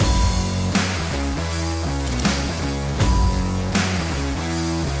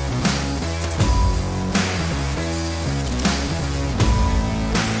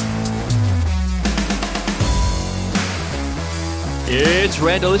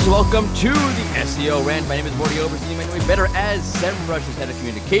Randall. Welcome to the SEO Rant. My name is Morty Overstein. You might know me better as SEMrush's head of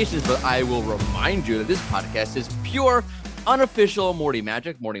communications, but I will remind you that this podcast is pure, unofficial Morty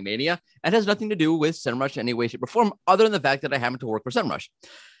magic, Morty mania, and has nothing to do with SEMrush in any way, shape, or form, other than the fact that I happen to work for SEMrush.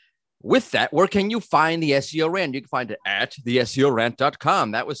 With that, where can you find the SEO Rant? You can find it at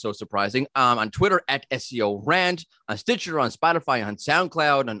theseorant.com. That was so surprising. On Twitter at SEO Rant, on Stitcher, on Spotify, on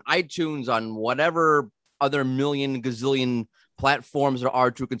SoundCloud, on iTunes, on whatever other million gazillion platforms there are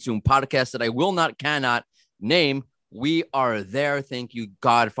to consume podcasts that I cannot name. We are there. Thank you,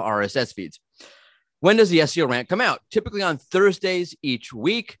 God, for RSS feeds. When does the SEO Rant come out? Typically on Thursdays each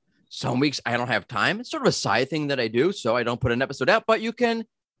week. Some weeks I don't have time. It's sort of a side thing that I do, so I don't put an episode out, but you can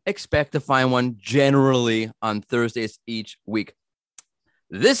expect to find one generally on Thursdays each week.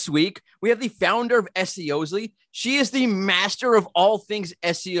 This week, we have the founder of SEOsly. She is the master of all things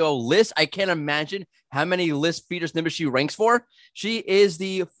SEO lists. I can't imagine how many list feature snippets she ranks for. She is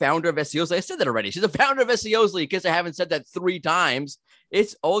the founder of SEOsly. I said that already. She's the founder of SEOsly because I haven't said that 3 times.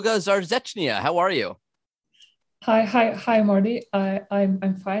 It's Olga Zerzeczna. How are you? Hi, Morty.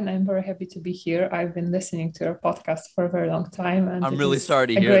 I'm fine. I'm very happy to be here. I've been listening to your podcast for a very long time, and I'm really sorry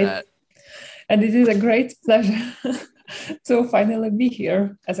to hear that. And it is a great pleasure to finally be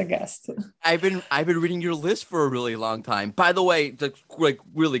here as a guest. I've been reading your list for a really long time. By the way,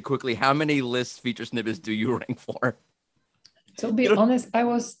 really quickly, how many list feature snippets do you rank for? To be honest, I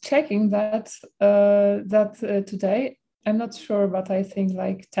was checking that today. I'm not sure, but I think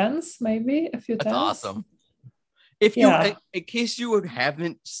like tens, maybe a few tens. That's awesome. If you, in case you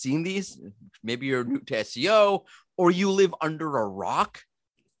haven't seen these, maybe you're new to SEO or you live under a rock.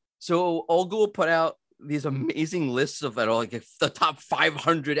 So Olga will put out these amazing lists of like the top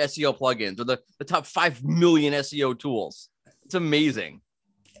 500 SEO plugins or the top 5 million SEO tools. It's amazing.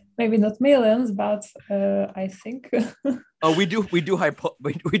 Maybe not millions, but I think. Oh, we do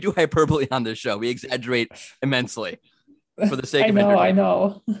hyperbole on this show. We exaggerate immensely for the sake of entertainment. I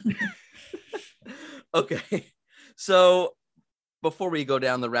know. Okay. So before we go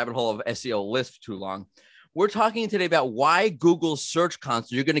down the rabbit hole of SEO lists too long, we're talking today about why Google's Search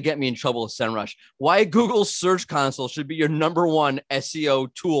Console, you're going to get me in trouble with SEMrush, why Google's Search Console should be your number one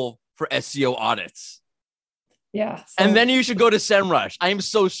SEO tool for SEO audits. Yeah. And then you should go to SEMrush. I am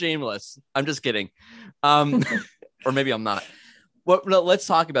so shameless. I'm just kidding. Or maybe I'm not. What let's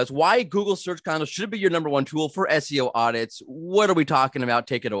talk about is why Google Search Console should be your number one tool for SEO audits. What are we talking about?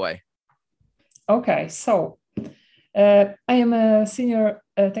 Take it away. Okay, so I am a senior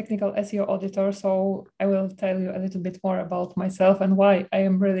technical SEO auditor, so I will tell you a little bit more about myself and why I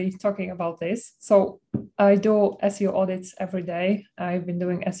am really talking about this. So I do SEO audits every day. I've been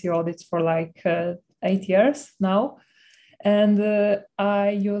doing SEO audits for like 8 years now. And I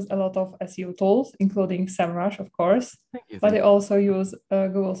use a lot of SEO tools, including SEMrush, of course, but I also use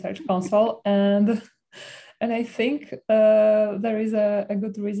Google Search Console. And I think there is a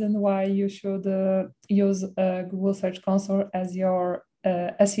good reason why you should use Google Search Console as your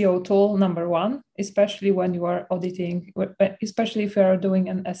SEO tool number one, especially when you are auditing, especially if you are doing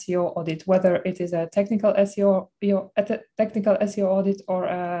an SEO audit, whether it is a technical SEO, technical SEO audit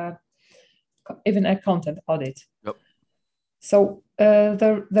or even a content audit. Yep. So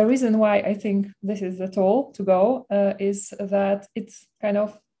the reason why I think this is the tool to go is that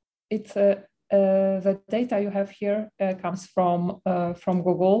the data you have here comes from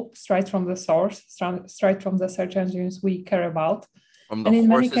Google, straight from the source, straight from the search engines we care about. From the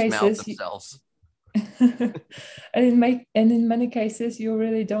horse's mouth themselves. And in many cases, you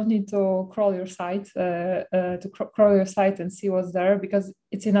really don't need to crawl your site and see what's there, because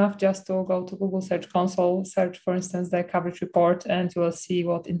it's enough just to go to Google Search Console, search, for instance, the coverage report, and you will see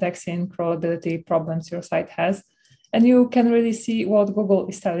what indexing, crawlability problems your site has. And you can really see what Google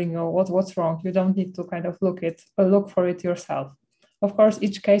is telling you, what's wrong. You don't need to kind of look for it yourself. Of course,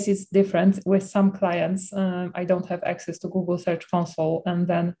 each case is different. With some clients, I don't have access to Google Search Console, and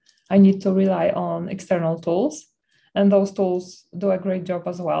then I need to rely on external tools. And those tools do a great job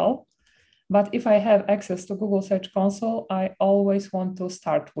as well. But if I have access to Google Search Console, I always want to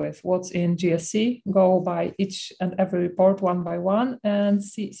start with what's in GSC, go by each and every report one by one and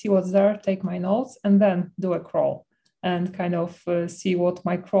see what's there, take my notes, and then do a crawl and kind of see what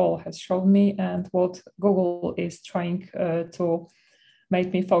my crawl has shown me and what Google is trying to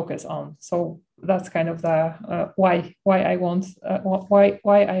make me focus on. So that's kind of the why I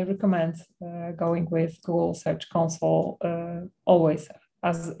recommend going with Google Search Console always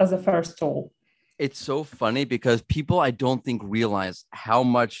as a first tool. It's so funny because people, I don't think, realize how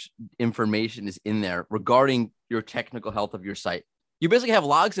much information is in there regarding your technical health of your site. You basically have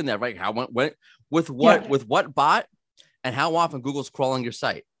logs in there, right? How, when, with what bot, and how often Google's crawling your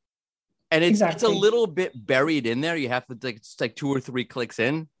site. And it's a little bit buried in there. You have to it's like 2 or 3 clicks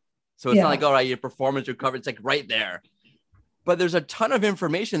in. So it's not like, all right, your performance recovered. It's like right there. But there's a ton of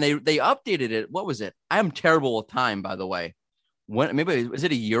information. They updated it. What was it? I am terrible with time, by the way. Maybe was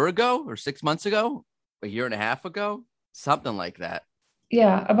it a year ago or 6 months ago? A year and a half ago? Something like that.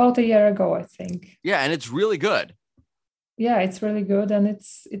 Yeah, about a year ago, I think. Yeah, and it's really good. Yeah, it's really good. And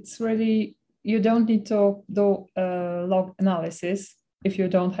it's really, you don't need to do log analysis. If you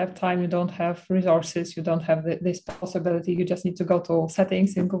don't have time, you don't have resources, you don't have this possibility, you just need to go to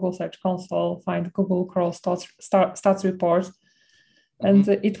settings in Google Search Console, find Google Crawl stats report, and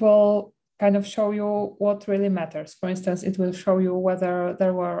it will kind of show you what really matters. For instance, it will show you whether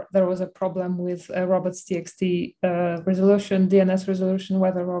there was a problem with robots.txt resolution, DNS resolution,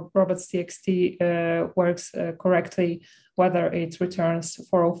 whether robots.txt works correctly, whether it returns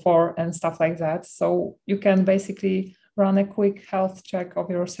 404 and stuff like that. So you can basically run a quick health check of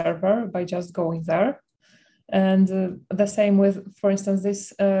your server by just going there. And the same with, for instance,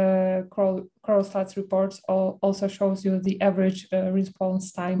 this crawl stats reports also shows you the average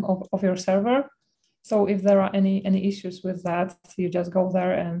response time of your server. So if there are any issues with that, you just go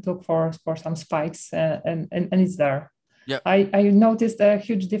there and look for some spikes and it's there. Yep. I noticed a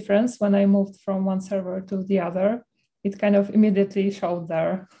huge difference when I moved from one server to the other. It kind of immediately showed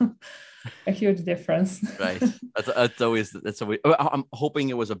there. A huge difference. Right. That's always. I'm hoping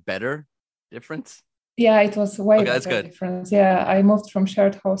it was a better difference. Yeah, it was way that's good. difference. Yeah, I moved from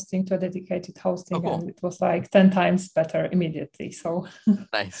shared hosting to a dedicated hosting, cool. and it was like 10 times better immediately. So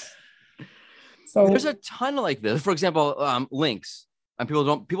nice. So there's a ton like this. For example, links. And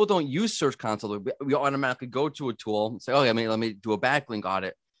people don't use Search Console. We automatically go to a tool and say, okay, let me do a backlink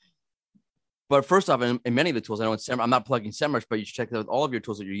audit. But first off, in many of the tools, I know I'm not plugging SEMrush, but you should check that with all of your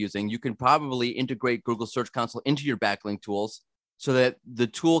tools that you're using. You can probably integrate Google Search Console into your backlink tools so that the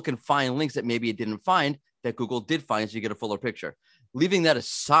tool can find links that maybe it didn't find that Google did find, so you get a fuller picture. Leaving that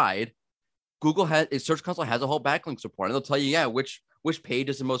aside, Search Console has a whole backlink support, and they'll tell you, which page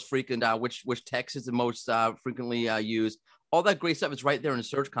is the most frequent, which text is the most frequently used. All that great stuff is right there in the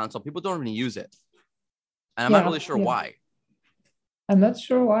Search Console. People don't even use it, and I'm not really sure why. I'm not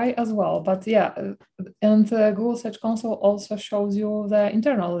sure why as well, but and Google Search Console also shows you the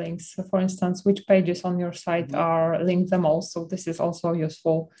internal links. For instance, which pages on your site are linked the most. So this is also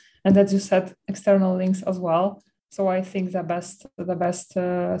useful. And as you said, external links as well. So I think the best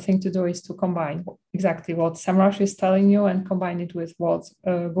thing to do is to combine exactly what SEMrush is telling you and combine it with what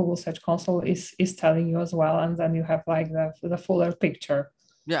Google Search Console is telling you as well. And then you have like the fuller picture.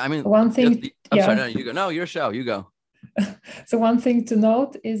 Yeah, I mean, one thing. Sorry, no, you go. No, your show. You go. So one thing to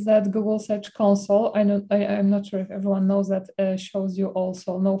note is that Google Search Console, I'm not sure if everyone knows that, shows you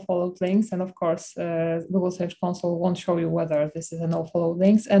also no followed links. And of course, Google Search Console won't show you whether this is a no followed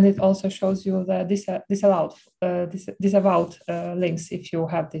links. And it also shows you the disavowed links if you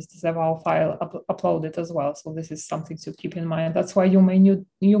have this disavow file uploaded as well. So this is something to keep in mind. That's why you may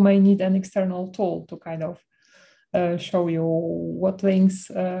need an external tool to kind of show you what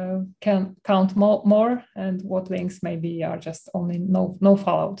links can count more and what links maybe are just only no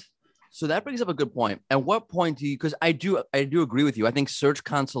followed. So that brings up a good point. At what point do you, because I do agree with you. I think Search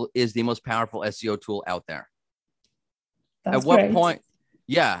Console is the most powerful SEO tool out there. That's At what great. point?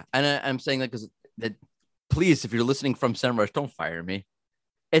 Yeah. And I'm saying that because please, if you're listening from SEMrush, don't fire me.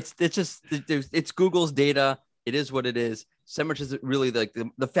 It's Google's data. It is what it is. SEMrush is really like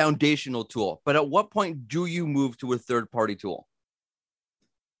the foundational tool. But at what point do you move to a third-party tool?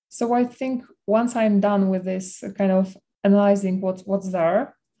 So I think once I'm done with this kind of analyzing what's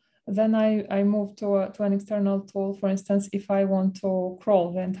there, then I move to an external tool. For instance, if I want to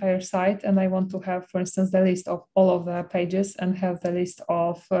crawl the entire site and I want to have, for instance, the list of all of the pages and have the list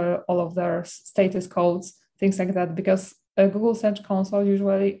of all of their status codes, things like that, because Google Search Console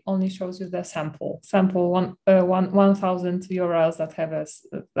usually only shows you the sample 1,000 URLs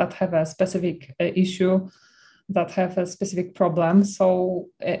that have a specific issue, that have a specific problem. So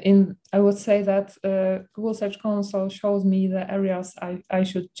I would say that Google Search Console shows me the areas I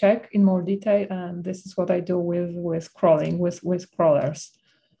should check in more detail, and this is what I do with crawling, with crawlers.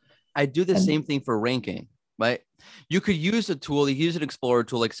 I do the same thing for ranking. Right? You could use a tool, you use an Explorer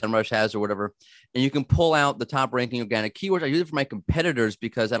tool like SEMrush has or whatever, and you can pull out the top ranking organic keywords. I use it for my competitors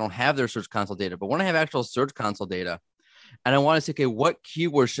because I don't have their Search Console data. But when I have actual Search Console data and I want to say, okay, what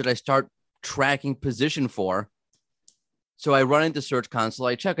keywords should I start tracking position for? So I run into Search Console,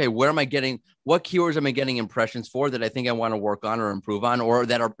 I check, okay, what keywords am I getting impressions for that I think I want to work on or improve on or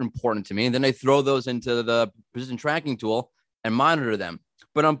that are important to me? And then I throw those into the position tracking tool and monitor them.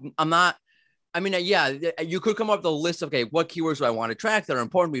 But I'm not I mean, yeah, you could come up with a list of, okay, what keywords do I want to track that are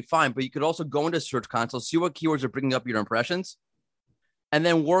important, be fine. But you could also go into Search Console, see what keywords are bringing up your impressions, and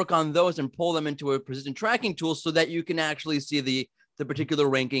then work on those and pull them into a precision tracking tool so that you can actually see the particular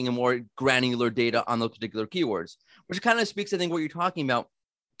ranking and more granular data on those particular keywords, which kind of speaks, I think, what you're talking about.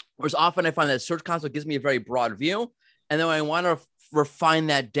 Whereas often I find that Search Console gives me a very broad view. And then when I want to refine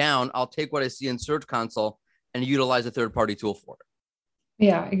that down, I'll take what I see in Search Console and utilize a third-party tool for it.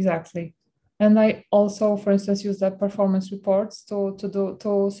 Yeah, exactly. And I also, for instance, use the performance reports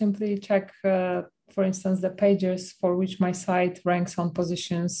to simply check, for instance, the pages for which my site ranks on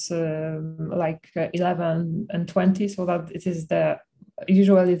positions like 11 and 20, so that it is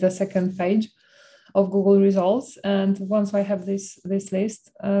usually the second page of Google results. And once I have this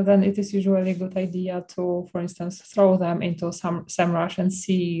list, then it is usually a good idea to, for instance, throw them into SEMrush and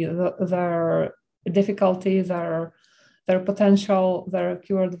see their difficulty, their potential, their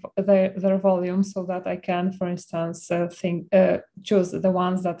keyword, their volume, so that I can, for instance, choose the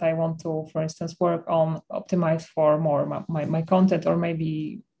ones that I want to, for instance, work on, optimize for more my content, or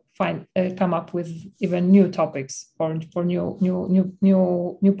maybe come up with even new topics for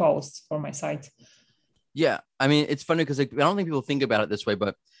new posts for my site. Yeah, I mean, it's funny because I don't think people think about it this way,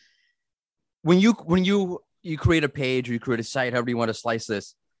 but when you create a page or you create a site, however you want to slice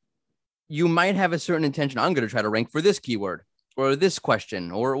this, you might have a certain intention. I'm going to try to rank for this keyword or this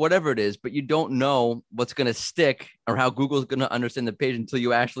question or whatever it is, but you don't know what's going to stick or how Google's going to understand the page until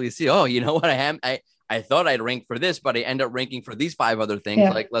you actually see, oh, you know what, I thought I'd rank for this, but I end up ranking for these 5 other things.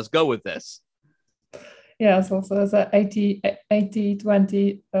 Yeah. Like, let's go with this. Yeah, it's also as an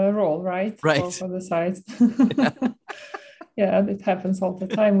 80-20 rule, right? Right. For the site. Yeah, it happens all the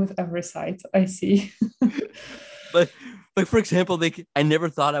time with every site, I see. But for example, I never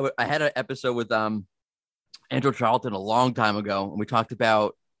thought I had an episode with Andrew Charlton a long time ago, and we talked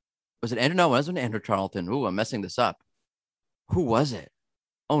about, was it Andrew? No, it wasn't Andrew Charlton. Ooh, I'm messing this up. Who was it?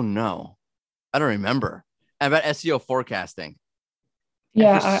 Oh no, I don't remember. About SEO forecasting.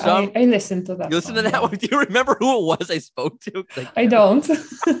 Yeah, I listened to that. You listened to that one? Do you remember who it was I spoke to? I don't,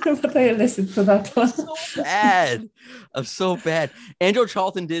 but I listened to that one. I'm so bad. Andrew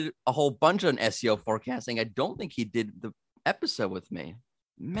Charlton did a whole bunch on SEO forecasting. I don't think he did the episode with me.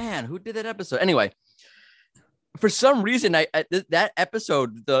 Man, who did that episode? Anyway, for some reason, that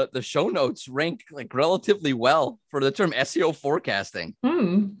episode, the show notes ranked like relatively well for the term SEO forecasting.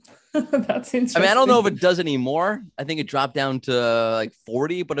 That's interesting. I mean, I don't know if it does anymore. I think it dropped down to like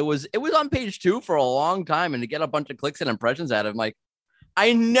 40, but it was on page 2 for a long time, and to get a bunch of clicks and impressions out of it, like,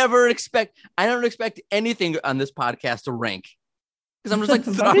 I don't expect anything on this podcast to rank, because I'm just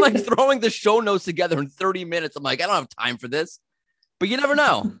like I'm like throwing the show notes together in 30 minutes. I'm like, I don't have time for this, but you never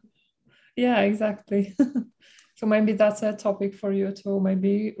know. Yeah, exactly. So maybe that's a topic for you to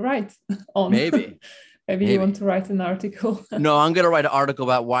maybe write on. Maybe you want to write an article. No, I'm going to write an article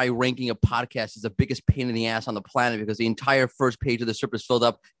about why ranking a podcast is the biggest pain in the ass on the planet, because the entire first page of the SERP is filled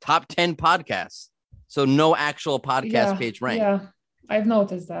up top 10 podcasts. So no actual podcast page ranked. Yeah, I've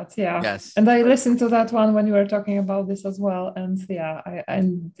noticed that. Yeah. Yes. And I listened to that one when you were talking about this as well. And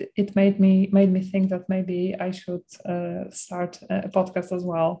and it made me think that maybe I should start a podcast as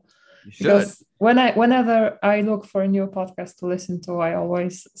well. Because whenever I look for a new podcast to listen to, I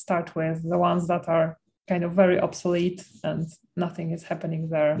always start with the ones that are kind of very obsolete and nothing is happening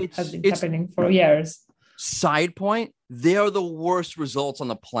there. Has been happening for years. Side point, they are the worst results on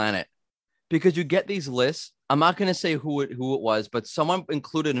the planet, because you get these lists. I'm not going to say who it was, but someone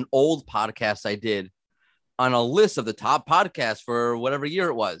included an old podcast I did on a list of the top podcasts for whatever year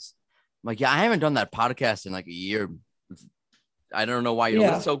it was. I'm like, yeah, I haven't done that podcast in like a year. I don't know why you're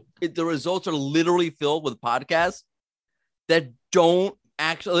listening. So the results are literally filled with podcasts that don't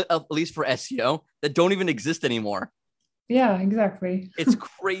actually, at least for SEO, that don't even exist anymore. Yeah, exactly. It's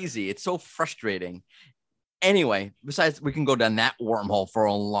crazy. It's so frustrating. Anyway, besides, we can go down that wormhole for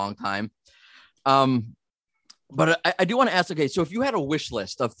a long time. But I do want to ask, okay, so if you had a wish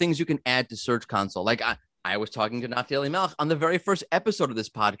list of things you can add to Search Console, like I was talking to Naftali Melch on the very first episode of this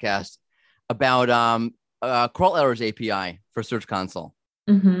podcast about crawl errors API for Search Console.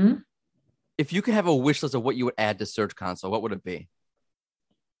 Mm-hmm. If you could have a wish list of what you would add to Search Console, what would it be?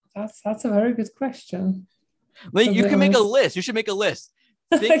 That's a very good question. Well, you can make a list. You should make a list.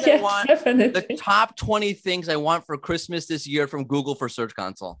 Things I want, definitely. the top 20 things I want for Christmas this year from Google for Search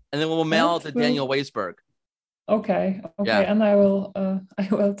Console, and then we'll mail it to Daniel Weisberg. Okay, yeah. And I will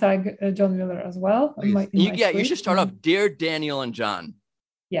tag John Miller as well. You should start off, Dear Daniel and John.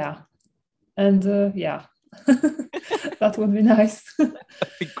 Yeah, and that would be nice. That'd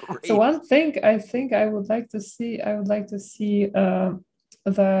be great. So one thing I think I would like to see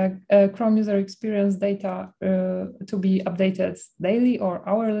the Chrome user experience data to be updated daily or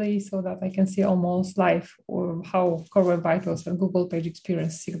hourly so that I can see almost live how Core Web Vitals and Google Page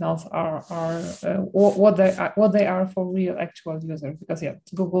Experience signals are what they are for real actual users. Because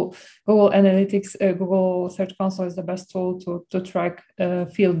Google Analytics, Google Search Console is the best tool to track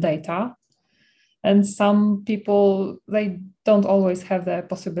field data. And some people, they don't always have the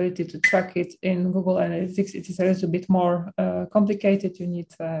possibility to track it in Google Analytics. It is a little bit more complicated. You need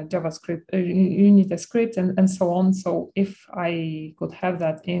JavaScript, you need a script and so on. So if I could have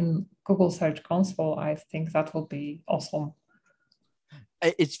that in Google Search Console, I think that would be awesome.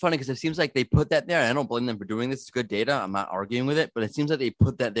 It's funny because it seems like they put that there. And I don't blame them for doing this. It's good data. I'm not arguing with it, but it seems like they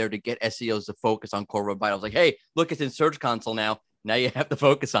put that there to get SEOs to focus on Core Web Vitals. Like, hey, look, it's in Search Console now. Now you have to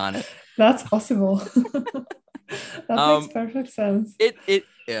focus on it. That's possible. That makes perfect sense.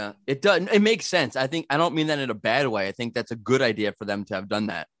 It does. It makes sense. I don't mean that in a bad way. I think that's a good idea for them to have done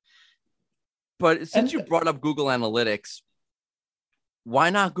that. But since you brought up Google Analytics, why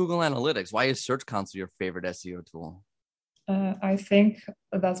not Google Analytics? Why is Search Console your favorite SEO tool? I think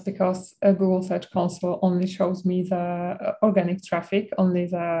that's because Google Search Console only shows me the organic traffic, only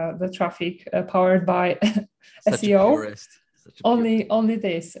the traffic powered by SEO. Only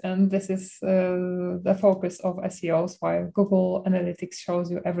this, and this is the focus of SEOs, while Google Analytics shows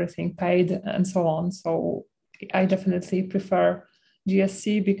you everything paid and so on. So I definitely prefer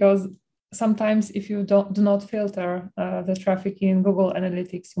GSC because sometimes if you do not filter the traffic in Google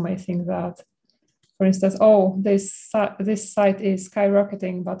Analytics, you may think that, for instance, this site is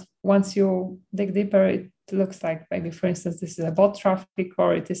skyrocketing, but once you dig deeper, it looks like maybe, for instance, this is a bot traffic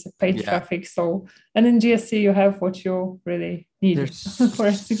or it is a paid traffic. So, and in GSC, you have what you really need. There's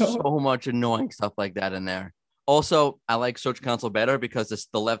so much annoying stuff like that in there. Also, I like Search Console better because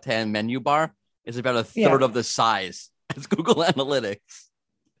the left-hand menu bar is about a third of the size as Google Analytics.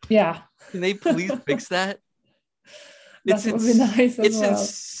 Yeah. Can they please fix that? That would be nice as well. It's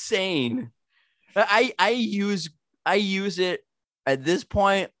insane. I use it at this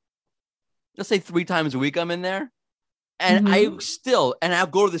point, let's say 3 times a week I'm in there. And I'll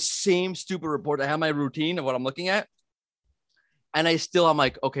go to the same stupid report. I have my routine of what I'm looking at. And I'm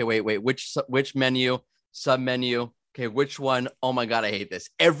like, okay, wait, which menu, sub menu? Okay, which one? Oh my God, I hate this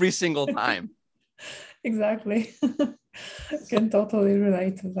every single time. Exactly. I can totally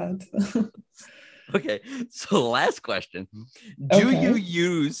relate to that. Okay, so last question. Do you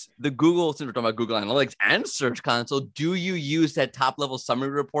use the Google, since we're talking about Google Analytics and Search Console, do you use that top level summary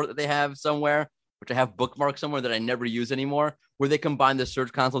report that they have somewhere, which I have bookmarked somewhere that I never use anymore, where they combine the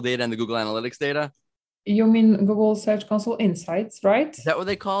Search Console data and the Google Analytics data? You mean Google Search Console Insights, right? Is that what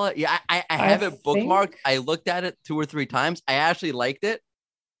they call it? Yeah, I have it bookmarked. I looked at it 2 or 3 times. I actually liked it.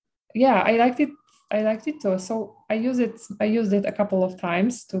 Yeah, I liked it too. So I used it a couple of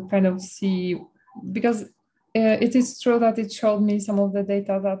times to kind of see, because it is true that it showed me some of the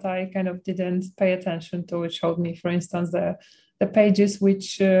data that I kind of didn't pay attention to. It showed me, for instance, the pages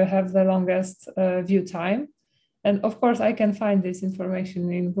which have the longest view time. And of course, I can find this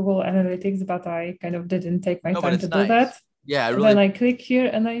information in Google Analytics, but I kind of didn't take my time to do that. Yeah, Then I click here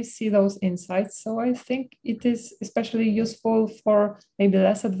and I see those insights. So I think it is especially useful for maybe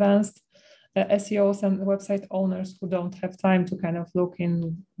less advanced SEOs and website owners who don't have time to kind of look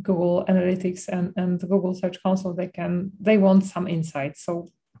in Google Analytics and Google Search Console. They want some insights. So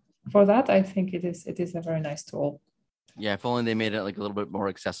for that, I think it is a very nice tool. Yeah, if only they made it like a little bit more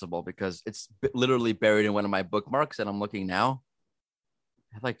accessible, because it's literally buried in one of my bookmarks, and I'm looking now.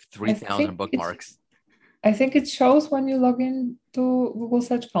 I have like 3,000 bookmarks. I think it shows when you log in to Google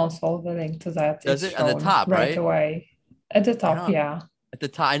Search Console, the link to that. Does it? At the top, right away. At the top, yeah. At the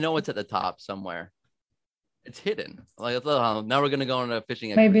top, I know it's at the top somewhere. It's hidden. Like, now we're gonna go on a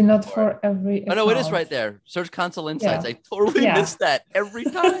fishing. Maybe not for every. Oh no, it is right there. Search Console Insights. Yeah. I totally missed that every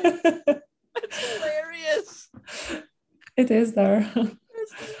time. It's hilarious. It is there.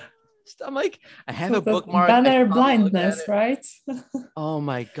 I'm like, I have a bookmark. Banner blindness, right? Oh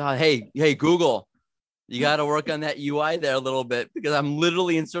my God. Hey, Google, you got to work on that UI there a little bit, because I'm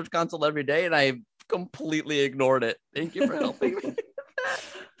literally in Search Console every day and I completely ignored it. Thank you for helping me.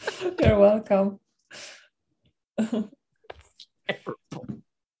 You're welcome.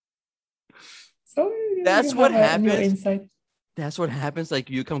 So that's what happens. That's what happens. Like,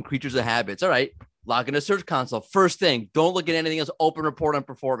 you become creatures of habits. All right. Log into Search Console. First thing, don't look at anything else. Open report on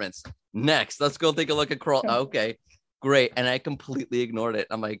performance. Next, let's go take a look at crawl. Okay, great. And I completely ignored it.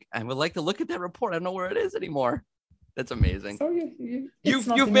 I'm like, I would like to look at that report. I don't know where it is anymore. That's amazing. So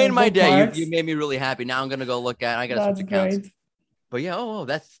you've made my day. You made me really happy. Now I'm gonna go look at. I gotta switch accounts. Great. But yeah,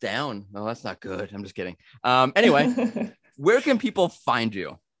 that's down. No, that's not good. I'm just kidding. Anyway, Where can people find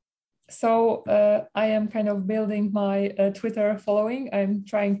you? So I am kind of building my Twitter following. I'm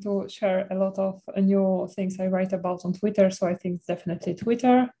trying to share a lot of new things I write about on Twitter. So I think it's definitely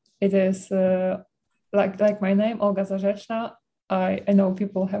Twitter. It is like my name, Olga Zerzeczna. I know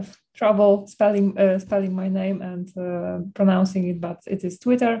people have trouble spelling my name and pronouncing it, but it is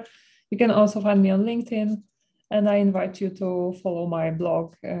Twitter. You can also find me on LinkedIn, and I invite you to follow my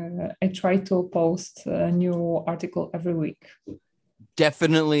blog. I try to post a new article every week.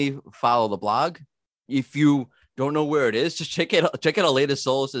 Definitely follow the blog. If you don't know where it is, just check out Olga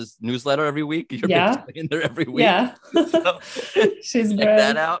Zerzeczna's newsletter every week. You're basically in there every week. Yeah. So, she's check great.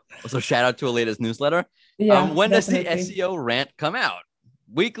 that out. Also, shout out to Olga's newsletter. Yeah, when definitely. does the SEO rant come out?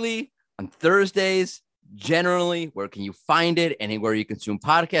 Weekly, on Thursdays, generally. Where can you find it? Anywhere you consume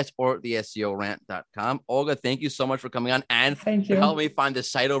podcasts or the SEOrant.com. Olga, thank you so much for coming on and for helping me find the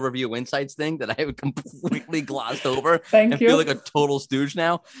site overview insights thing that I have completely glossed over. Thank you. I feel like a total stooge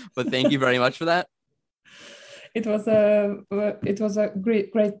now, but thank you very much for that. It was a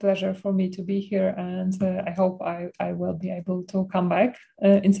great pleasure for me to be here, and I hope I will be able to come back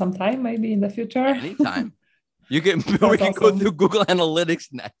in some time, maybe in the future. Anytime. We can go through Google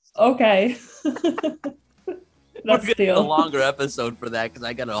Analytics next. Okay. That's still a longer episode for that because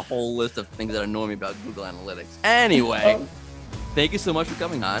I got a whole list of things that annoy me about Google Analytics. Anyway, thank you so much for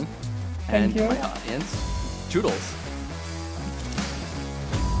coming on. Thank you. My audience, toodles.